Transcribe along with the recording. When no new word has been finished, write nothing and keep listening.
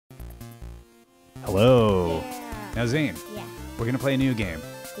Hello. Yeah. Now, Zane, Yeah. we're going to play a new game.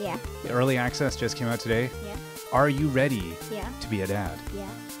 Yeah. The early access just came out today. Yeah. Are you ready Yeah. to be a dad? Yeah.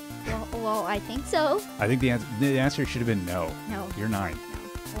 Well, I think so. I think the answer should have been no. No. You're 9. No.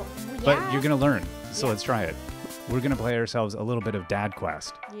 Well, yeah. But you're going to learn, so Yeah. let's try it. We're going to play ourselves a little bit of Dad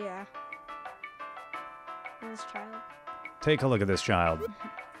Quest. Yeah. This child. Take a look at this child.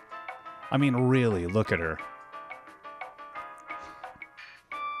 I mean, really, look at her.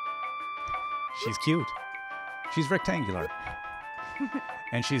 She's cute. She's rectangular.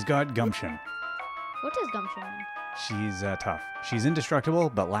 And she's got gumption. What does gumption mean? She's tough. She's indestructible,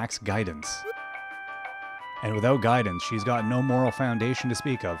 but lacks guidance. And without guidance, she's got no moral foundation to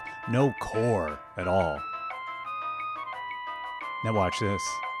speak of. No core at all. Now watch this.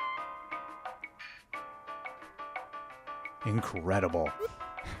 Incredible.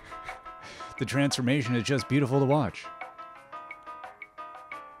 The transformation is just beautiful to watch.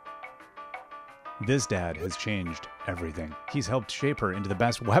 This dad has changed everything. He's helped shape her into the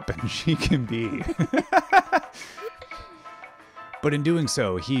best weapon she can be. But in doing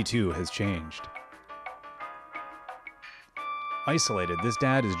so, he too has changed. Isolated, this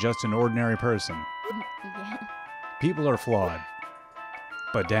dad is just an ordinary person. Yeah. People are flawed.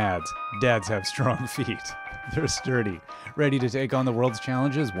 But dads have strong feet. They're sturdy, ready to take on the world's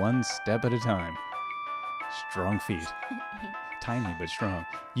challenges one step at a time. Strong feet. Tiny but strong.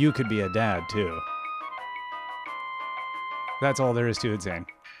 You could be a dad too. That's all there is to it, Zane.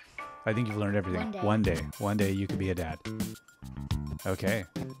 I think you've learned everything. One day. One day you could be a dad. Okay,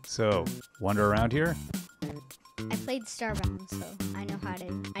 so wander around here. I played Starbound, so I know how to.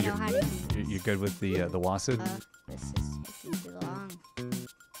 I know how to do this. You're good with the WASD? This is taking too long.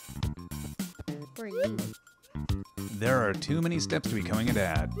 Who are you? There are too many steps to becoming a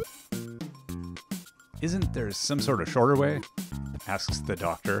dad. Isn't there some sort of shorter way? Asks the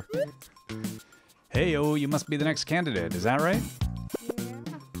doctor. Hey-oh, you must be the next candidate, is that right?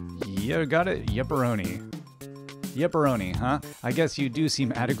 Yeah. You got it, yepperoni. Yepperoni, huh? I guess you do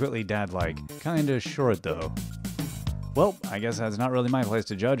seem adequately dad-like. Kinda short, though. Well, I guess that's not really my place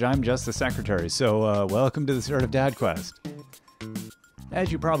to judge. I'm just the secretary, so welcome to the start of Dad Quest.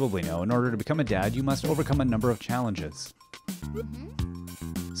 As you probably know, in order to become a dad, you must overcome a number of challenges.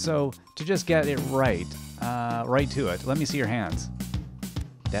 So, to just get it right to it, let me see your hands.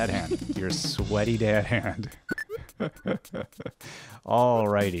 Dad hand. Your sweaty dad hand.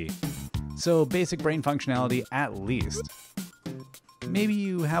 Alrighty. So, basic brain functionality at least. Maybe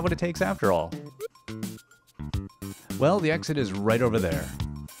you have what it takes after all. Well, the exit is right over there.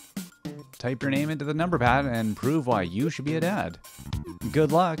 Type your name into the number pad and prove why you should be a dad.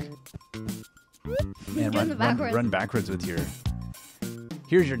 Good luck. And run backwards with your...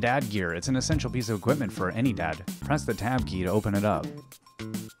 Here's your dad gear. It's an essential piece of equipment for any dad. Press the tab key to open it up.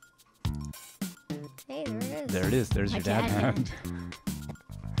 Hey, there it is. There it is. There's your dad hand.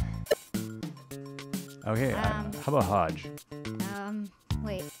 Okay, how about Hodge?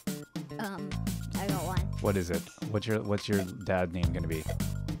 Wait. I got one. What is it? What's your dad name gonna be?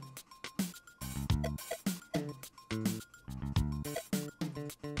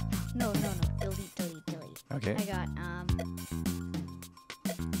 No. Delete. Okay. I got,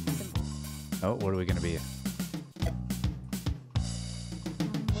 symbol. Oh, what are we gonna be?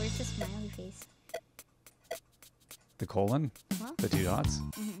 Where's the smiley face? The colon? What? The 2 dots?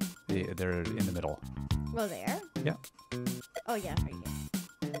 Mm-hmm. They're in the middle. Oh, there? Yeah. Oh, yeah, right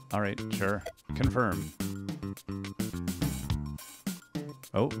here. All right, sure. Confirm.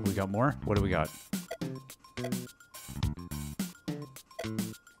 Oh, we got more? What do we got?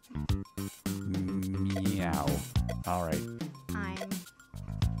 Meow. All right. I'm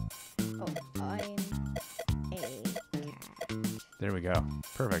a cat. There we go.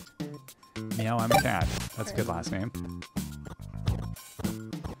 Perfect. Meow, I'm a cat. That's a good last name.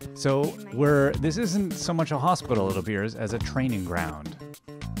 So this isn't so much a hospital, it appears, as a training ground.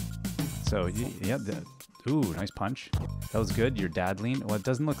 So, yeah, ooh, nice punch. That was good. Your dad lean. Well, it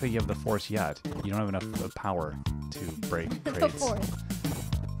doesn't look like you have the force yet. You don't have enough power to break crates.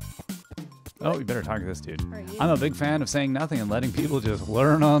 Oh, you better talk to this dude. I'm a big fan of saying nothing and letting people just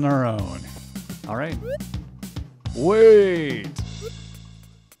learn on their own. All right. Wait.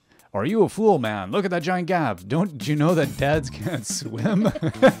 Are you a fool, man? Look at that giant gap. Don't you know that dads can't swim?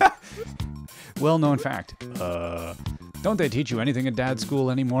 Well-known fact. Don't they teach you anything at dad school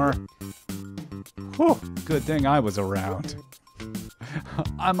anymore? Whew, good thing I was around.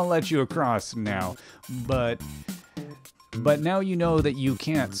 I'm gonna let you across now, but now you know that you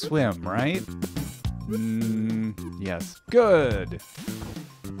can't swim, right? Yes. Good.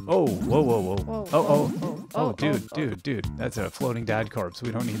 Oh, whoa, whoa, whoa. Whoa, Oh, dude. That's a floating dad corpse.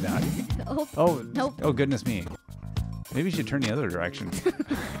 We don't need that. Oh, nope. Oh, goodness me. Maybe you should turn the other direction.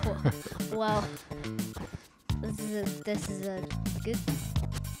 Well, this is a good.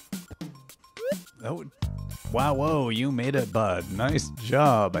 Oh, wow, whoa, you made it, bud. Nice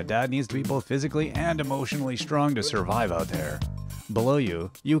job. A dad needs to be both physically and emotionally strong to survive out there. Below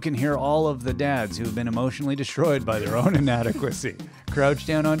you, you can hear all of the dads who've been emotionally destroyed by their own inadequacy. Crouch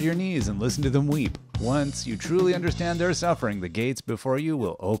down onto your knees and listen to them weep. Once you truly understand their suffering, the gates before you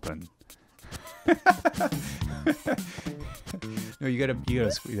will open. No, you gotta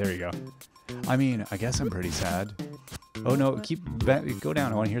squeeze. There you go. I mean, I guess I'm pretty sad. Oh no, go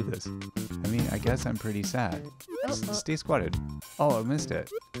down. I want to hear this. I mean, I guess I'm pretty sad. Stay squatted. Oh, I missed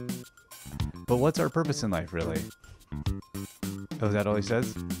it. But what's our purpose in life, really? Oh, is that all he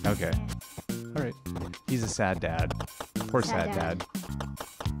says? Okay. All right. He's a sad dad. Poor sad dad.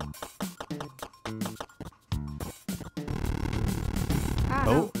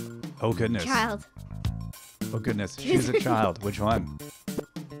 Oh goodness. Child. Oh goodness. She's a child. Which one?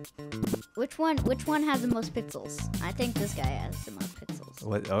 Which one has the most pixels? I think this guy has the most pixels.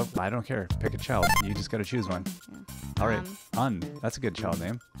 What? Oh, I don't care. Pick a child. You just gotta choose one. Yeah. All right. That's a good child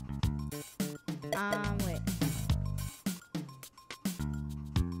name. Wait.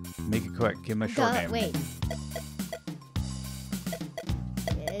 Make it quick. Give him a short name. Wait.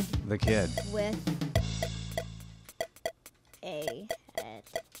 Kid The kid. with a head.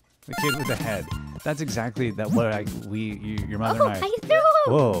 The kid with the head. That's exactly your mother and I. How you threw?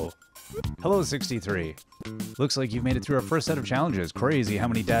 Whoa. Hello, 63. Looks like you've made it through our first set of challenges. Crazy how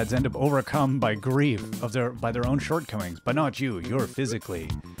many dads end up overcome by grief by their own shortcomings. But not you. You're physically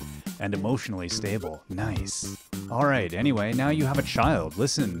and emotionally stable. Nice. All right. Anyway, now you have a child.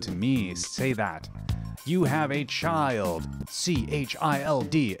 Listen to me say that. You have a child.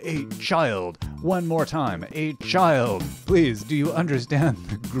 C-H-I-L-D. A child. One more time. A child. Please, do you understand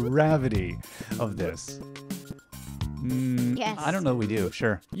the gravity of this? Yes. I don't know we do.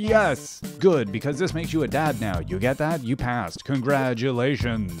 Sure. Yes. Good, because this makes you a dad now. You get that? You passed.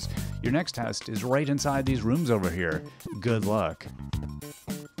 Congratulations. Your next test is right inside these rooms over here. Good luck.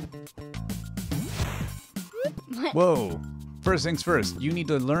 What? Whoa. First things first, you need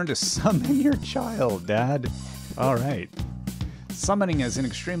to learn to summon your child, Dad. All right. Summoning is an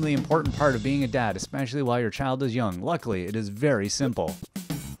extremely important part of being a dad, especially while your child is young. Luckily, it is very simple.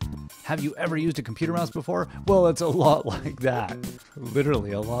 Have you ever used a computer mouse before? Well, it's a lot like that.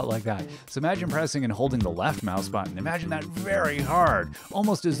 Literally a lot like that. So imagine pressing and holding the left mouse button. Imagine that very hard,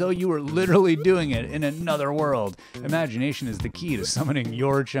 almost as though you were literally doing it in another world. Imagination is the key to summoning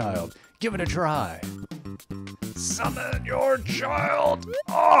your child. Give it a try. Summon your child.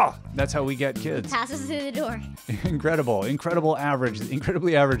 Oh, that's how we get kids. Passes through the door. Incredibly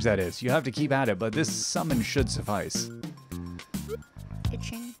average that is. You have to keep at it, but this summon should suffice.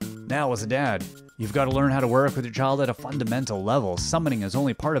 Itching. Now, as a dad, you've got to learn how to work with your child at a fundamental level. Summoning is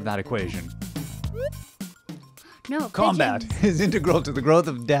only part of that equation. No, Combat pigeons. is integral to the growth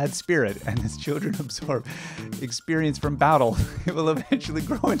of dad's spirit, and as children absorb experience from battle, it will eventually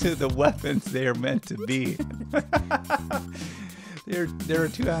grow into the weapons they are meant to be. There are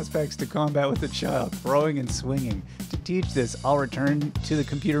two aspects to combat with a child, throwing and swinging. To teach this, I'll return to the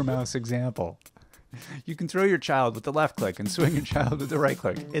computer mouse example. You can throw your child with the left click and swing your child with the right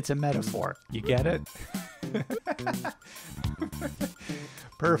click. It's a metaphor. You get it?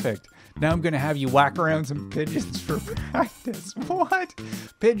 Perfect. Now I'm going to have you whack around some pigeons for practice. What?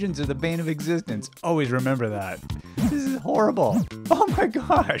 Pigeons are the bane of existence. Always remember that. This is horrible. Oh my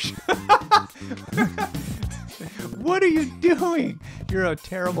gosh. What are you doing? You're a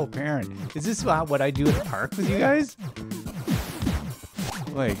terrible parent. Is this what I do at the park with you guys?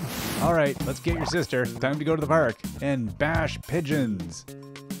 Like, all right, let's get your sister. Time to go to the park and bash pigeons.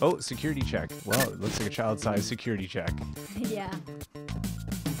 Oh, security check. Well, it looks like a child-sized security check. Yeah.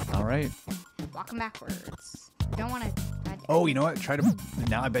 All right. Walking backwards. You don't want to. Oh, you know what? Try to.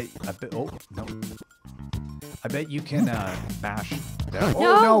 Now I bet. Oh no. I bet you can bash. That.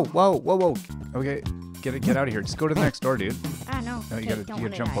 Oh no! Whoa! Okay, get out of here. Just go to the next door, dude. No. No, you gotta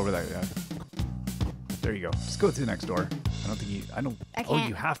jump over that. Yeah. There you go. Just go through the next door. I don't. I Oh, can't.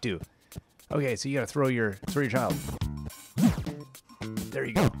 you have to. Okay, so you gotta throw your child. There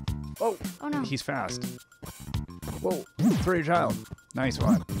you go. Oh. Oh no. He's fast. Whoa! Throw your child. Nice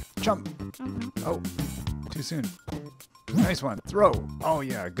one. Jump. Oh, too soon. Nice one. Throw. Oh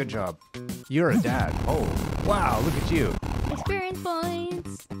yeah, good job. You're a dad. Oh, wow! Look at you. Experience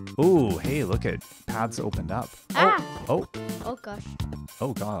points. Ooh, hey, look at paths opened up. Ah. Oh. Oh gosh.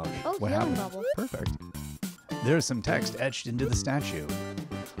 Oh gosh. Oh, What healing happened? bubble. Perfect. There's some text etched into the statue.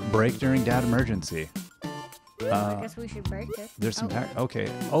 Break during dad emergency. I guess we should break it. There's some okay.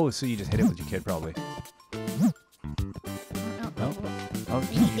 Oh, so you just hit it with your kid, probably. No. Oh,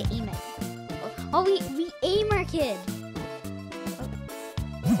 We need to aim it. Oh, we aim our kid.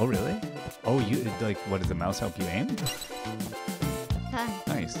 oh, really? Oh, you like what? Does the mouse help you aim? Fun.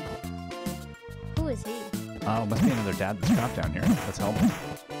 Nice. Who is he? Oh, must be another dad that's trapped down here. Let's help him.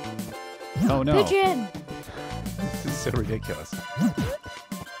 Oh no! Pigeon. This is so ridiculous.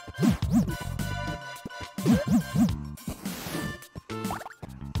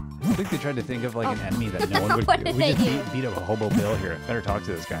 I think they tried to think of like an enemy that no one would. What did We they just beat up a hobo Bill here. Better talk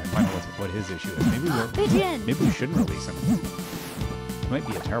to this guy and find out what his issue is. Pigeon. Maybe we shouldn't release him. He might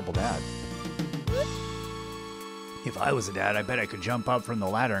be a terrible dad. If I was a dad, I bet I could jump up from the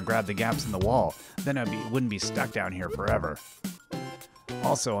ladder and grab the gaps in the wall. Then I wouldn't be stuck down here forever.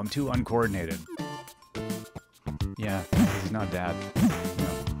 Also, I'm too uncoordinated. Yeah, he's not dad.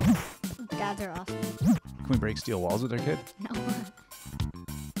 No. Dads are awesome. Can we break steel walls with our kid? No.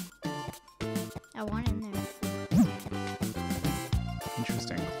 I want in there.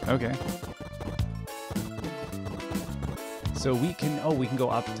 Interesting. Okay. So we can go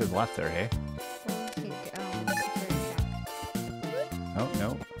up to the left there, hey? Oh,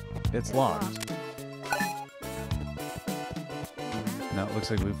 no. It's locked. No, it looks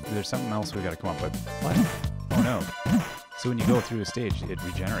like there's something else we gotta come up with. What? Oh no. So when you go through a stage, it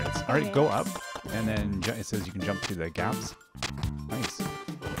regenerates. Alright, go up, and then it says you can jump through the gaps. Nice.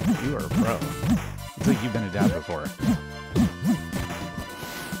 You are a pro. It's like you've been a dad before.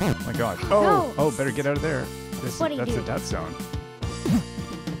 Oh my god. Oh! No. Oh, better get out of there. That's the death zone.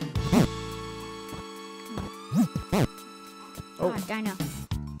 Oh, Dino.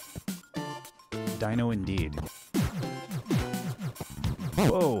 Dino indeed.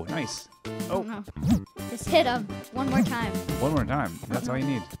 Whoa, nice. Oh, No. Just hit him one more time. one more time. That's all you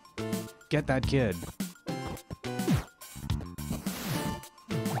need. Get that kid.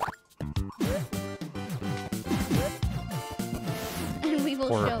 And we will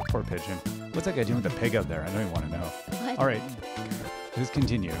show. Poor pigeon. What's that guy doing with the pig up there? I don't even want to know. What? All right, just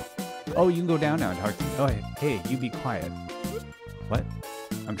continue. Oh, you can go down now and talk to. Oh, hey, you be quiet. What?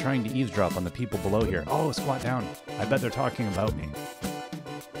 I'm trying to eavesdrop on the people below here. Oh, squat down. I bet they're talking about me.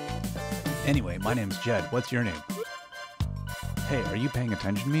 Anyway, my name's Jed. What's your name? Hey, are you paying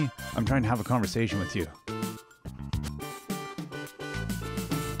attention to me? I'm trying to have a conversation with you.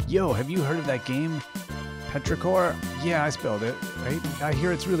 Yo, have you heard of that game? Petrichor? Yeah, I spelled it, right? I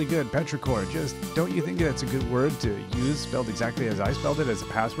hear it's really good, Petrichor. Just, don't you think that's a good word to use spelled exactly as I spelled it as a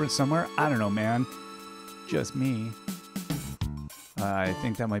password somewhere? I don't know, man. Just me. I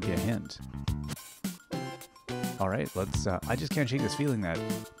think that might be a hint. Alright, let's, I just can't shake this feeling that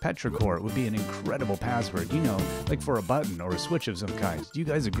Petrichor would be an incredible password. You know, like for a button or a switch of some kind. Do you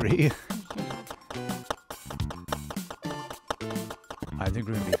guys agree? I think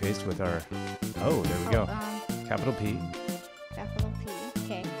we're going to be faced with our... Oh, there we go. Capital P. Capital P.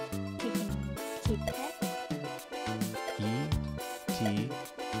 Okay. Keep it.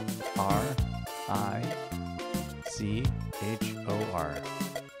 E-T-R-I-C-H-O-R.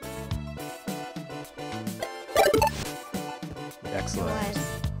 Excellent.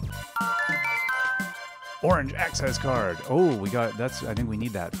 Orange access card. Oh, we got... That's... I think we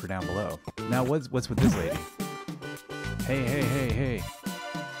need that for down below. Now, what's with this lady? Hey.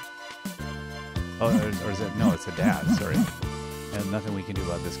 Oh, or is it... No, it's a dad. Sorry. And nothing we can do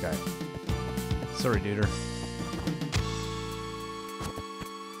about this guy. Sorry, duder.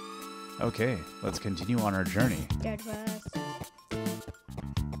 Okay, let's continue on our journey. Dead West.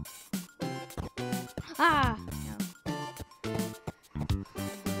 Ah! No.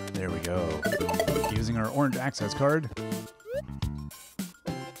 There we go. Using our orange access card.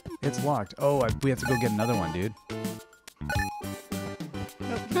 It's locked. Oh, we have to go get another one, dude.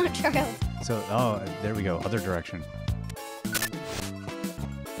 Nope, not child. So, oh, there we go. Other direction.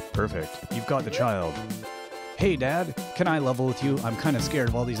 Perfect. You've got the child. Hey, Dad, can I level with you? I'm kind of scared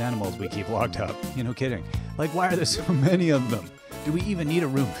of all these animals we keep locked up. You know, kidding. Like, why are there so many of them? Do we even need a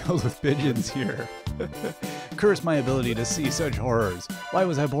room filled with pigeons here? Curse my ability to see such horrors. Why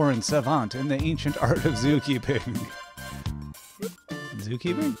was I born savant in the ancient art of zookeeping?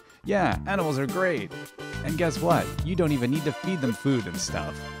 Zookeeping? Yeah, animals are great. And guess what? You don't even need to feed them food and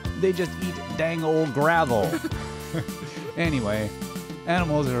stuff. They just eat dang old gravel. Anyway,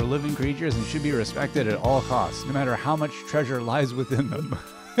 animals are living creatures and should be respected at all costs, no matter how much treasure lies within them.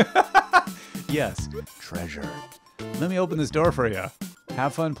 Yes, treasure. Let me open this door for you.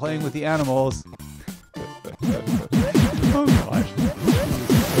 Have fun playing with the animals. Oh gosh.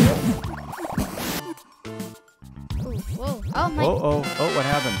 Ooh, whoa. Oh my! Oh, what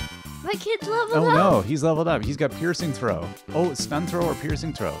happened? My kid's leveled Oh up. no, he's leveled up. He's got piercing throw. Oh, stun throw or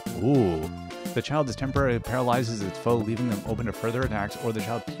piercing throw. Ooh. The child is temporarily paralyzes its foe, leaving them open to further attacks, or the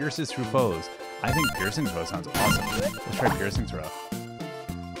child pierces through foes. I think piercing throw sounds awesome. Let's try piercing throw.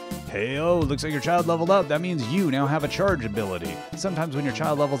 Hey, looks like your child leveled up. That means you now have a charge ability. Sometimes when your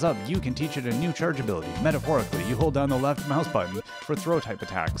child levels up, you can teach it a new charge ability. Metaphorically, you hold down the left mouse button for throw type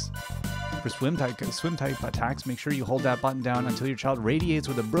attacks. For swim type attacks, make sure you hold that button down until your child radiates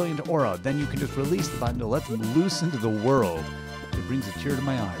with a brilliant aura. Then you can just release the button to let them loose into the world. It brings a tear to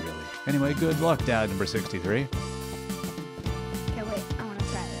my eye, really. Anyway, good luck, Dad, number 63. Okay, wait. I want to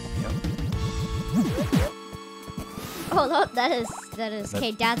try it. Yep. Oh, no, that is.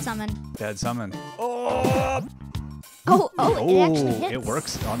 Okay, Dad summon. Dad summon. Oh! Oh, it actually hits. It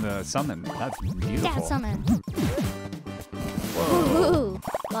works on the summon. That's beautiful. Dad summon. Whoa. Ooh,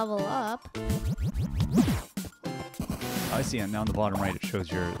 level up. I see it. Now on the bottom right, it shows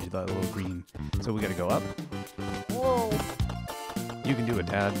that little green. So we got to go up. Whoa. You can do it,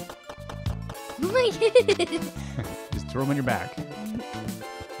 Dad. Oh my god. Just throw them on your back.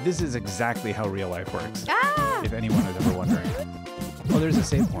 This is exactly how real life works. Ah! If anyone is ever wondering. Oh, there's a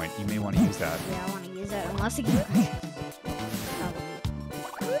save point. You may want to use that. Yeah, I want to use it unless it gets.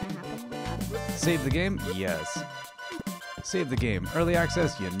 Save the game? Yes. Save the game. Early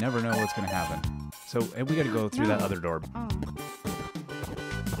access, you never know what's going to happen. So we got to go through that other door.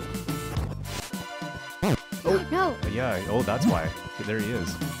 Oh. No. Yeah. Oh, that's why. Okay, there he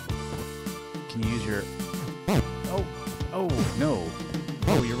is. Can you use your... Oh, no.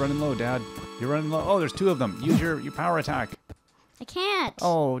 Oh, you're running low, Dad. You're running low. Oh, there's two of them. Use your power attack. I can't.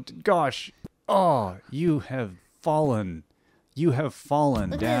 Oh, gosh. Oh, you have fallen. You have fallen,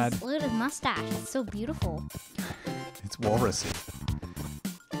 Dad. Look at his mustache. It's so beautiful. It's walrusy.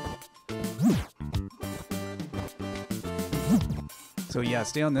 So yeah,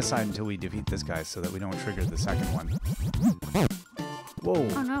 stay on this side until we defeat this guy so that we don't trigger the second one. Whoa.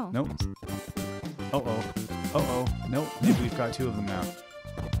 Oh, no. Nope. Uh-oh. Uh-oh. Nope. Maybe we've got two of them now.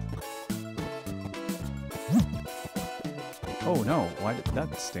 Oh, no. Why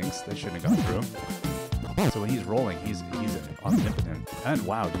that stinks. That shouldn't have gone through. So when he's rolling, he's omnipotent. And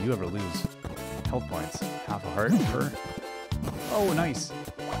wow, do you ever lose health points? Half a heart per... Oh, nice.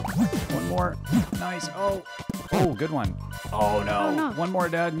 One more. Nice. Oh, good one. Oh, no. Oh, no. One more,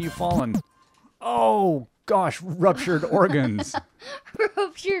 Dad, and you've fallen. Oh, gosh. Ruptured organs.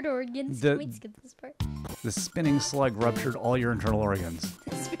 Ruptured organs. Can we skip this part? The spinning slug ruptured all your internal organs.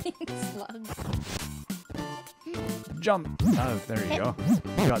 The spinning slug. Jump. Oh, there you go.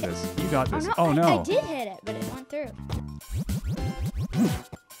 You got this. You got this. Oh, no. Oh, no. I did hit it, but it went through.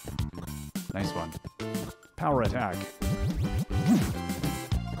 Nice one. Power attack.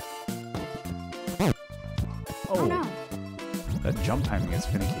 Oh, no. That jump timing is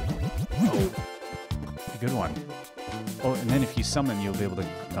finicky. Oh, good one. Oh, and then if you summon, you'll be able to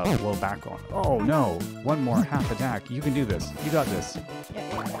blow back on. Oh, no. One more half attack. You can do this. You got this.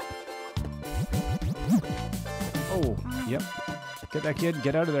 Oh, yep. Get that kid.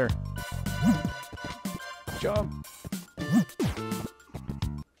 Get out of there. Jump.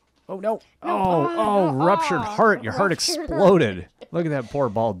 Oh, no. Oh, ruptured heart. Your heart exploded. Look at that poor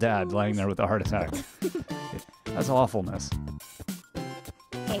bald dad lying there with a heart attack. That's awfulness.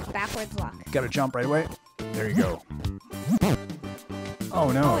 Okay, backwards lock. Gotta jump right away. There you go.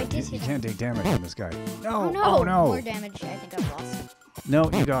 Oh, no. You can't take damage from this guy. No. Oh, no. Oh, no. More damage. I think I've lost. No,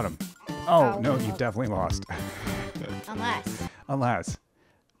 you got him. Oh, no, you definitely lost. Unless.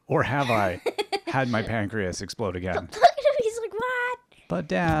 Or have I had my pancreas explode again? Look at him. He's like, what? But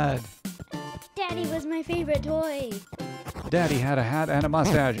Dad. Daddy was my favorite toy. Daddy had a hat and a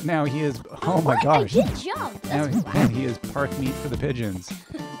mustache. Now he is... Oh, my gosh. I did jump. Now he is park meat for the pigeons.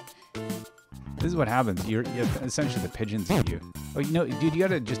 This is what happens. You're essentially the pigeons eat you. Oh, you know, dude, you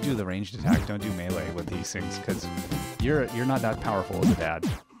gotta just do the ranged attack. Don't do melee with these things, because you're not that powerful as a dad.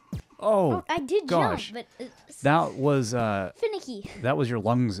 Oh, I did gosh. jump, but that was finicky. That was your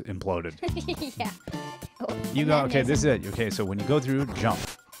lungs imploded. Yeah. Oh, You go. Okay, this is it. Okay, so when you go through, jump.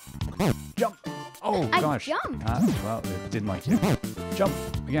 Jump. Oh gosh. I jumped. Well, it didn't like you. Jump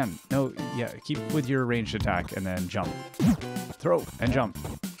again. No, yeah. Keep with your ranged attack and then jump. Throw and jump.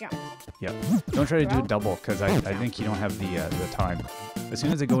 Jump. Yep. Don't try to do double because I think you don't have the time. As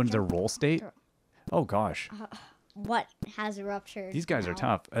soon as they go into their roll state. Oh gosh. What has ruptured? These guys are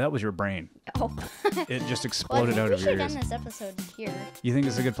tough. That was your brain. Oh. It just exploded out of your ears. We should end this episode here. You think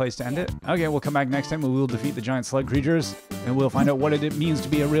this is a good place to end it? Okay, we'll come back next time and we'll defeat the giant slug creatures and we'll find out what it means to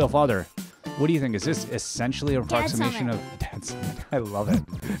be a real father. What do you think? Is this essentially an approximation of Dad summon? I love it.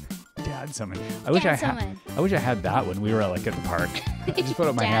 Dad Dad summon. Dad summon. I wish I had that when we were like at the park. I just put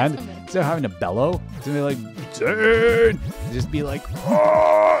up my Dad hand summon. instead of having to bellow. It's gonna be like, Dad! Just be like,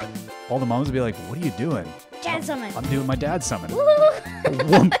 oh! All the moms would be like, what are you doing? Dad summon. I'm doing my dad summon. Woo!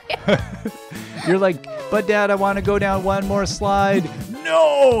 Whoomp. You're like, but Dad, I want to go down one more slide.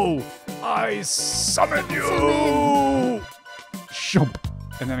 No! I summon you! Shump.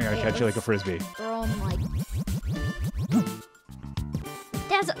 And then I gotta catch you like a frisbee. Throw 'em like.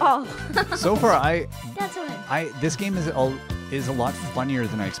 That's oh. So far, That's what. this game is a lot funnier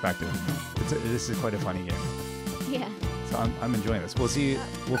than I expected. This is quite a funny game. Yeah. So I'm enjoying this. We'll see.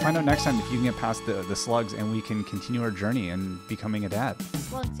 We'll find out next time if you can get past the slugs and we can continue our journey in becoming a dad.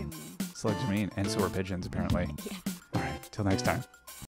 Slugs are mean. Slugs are mean, and so are pigeons apparently. Yeah. All right. Till next time.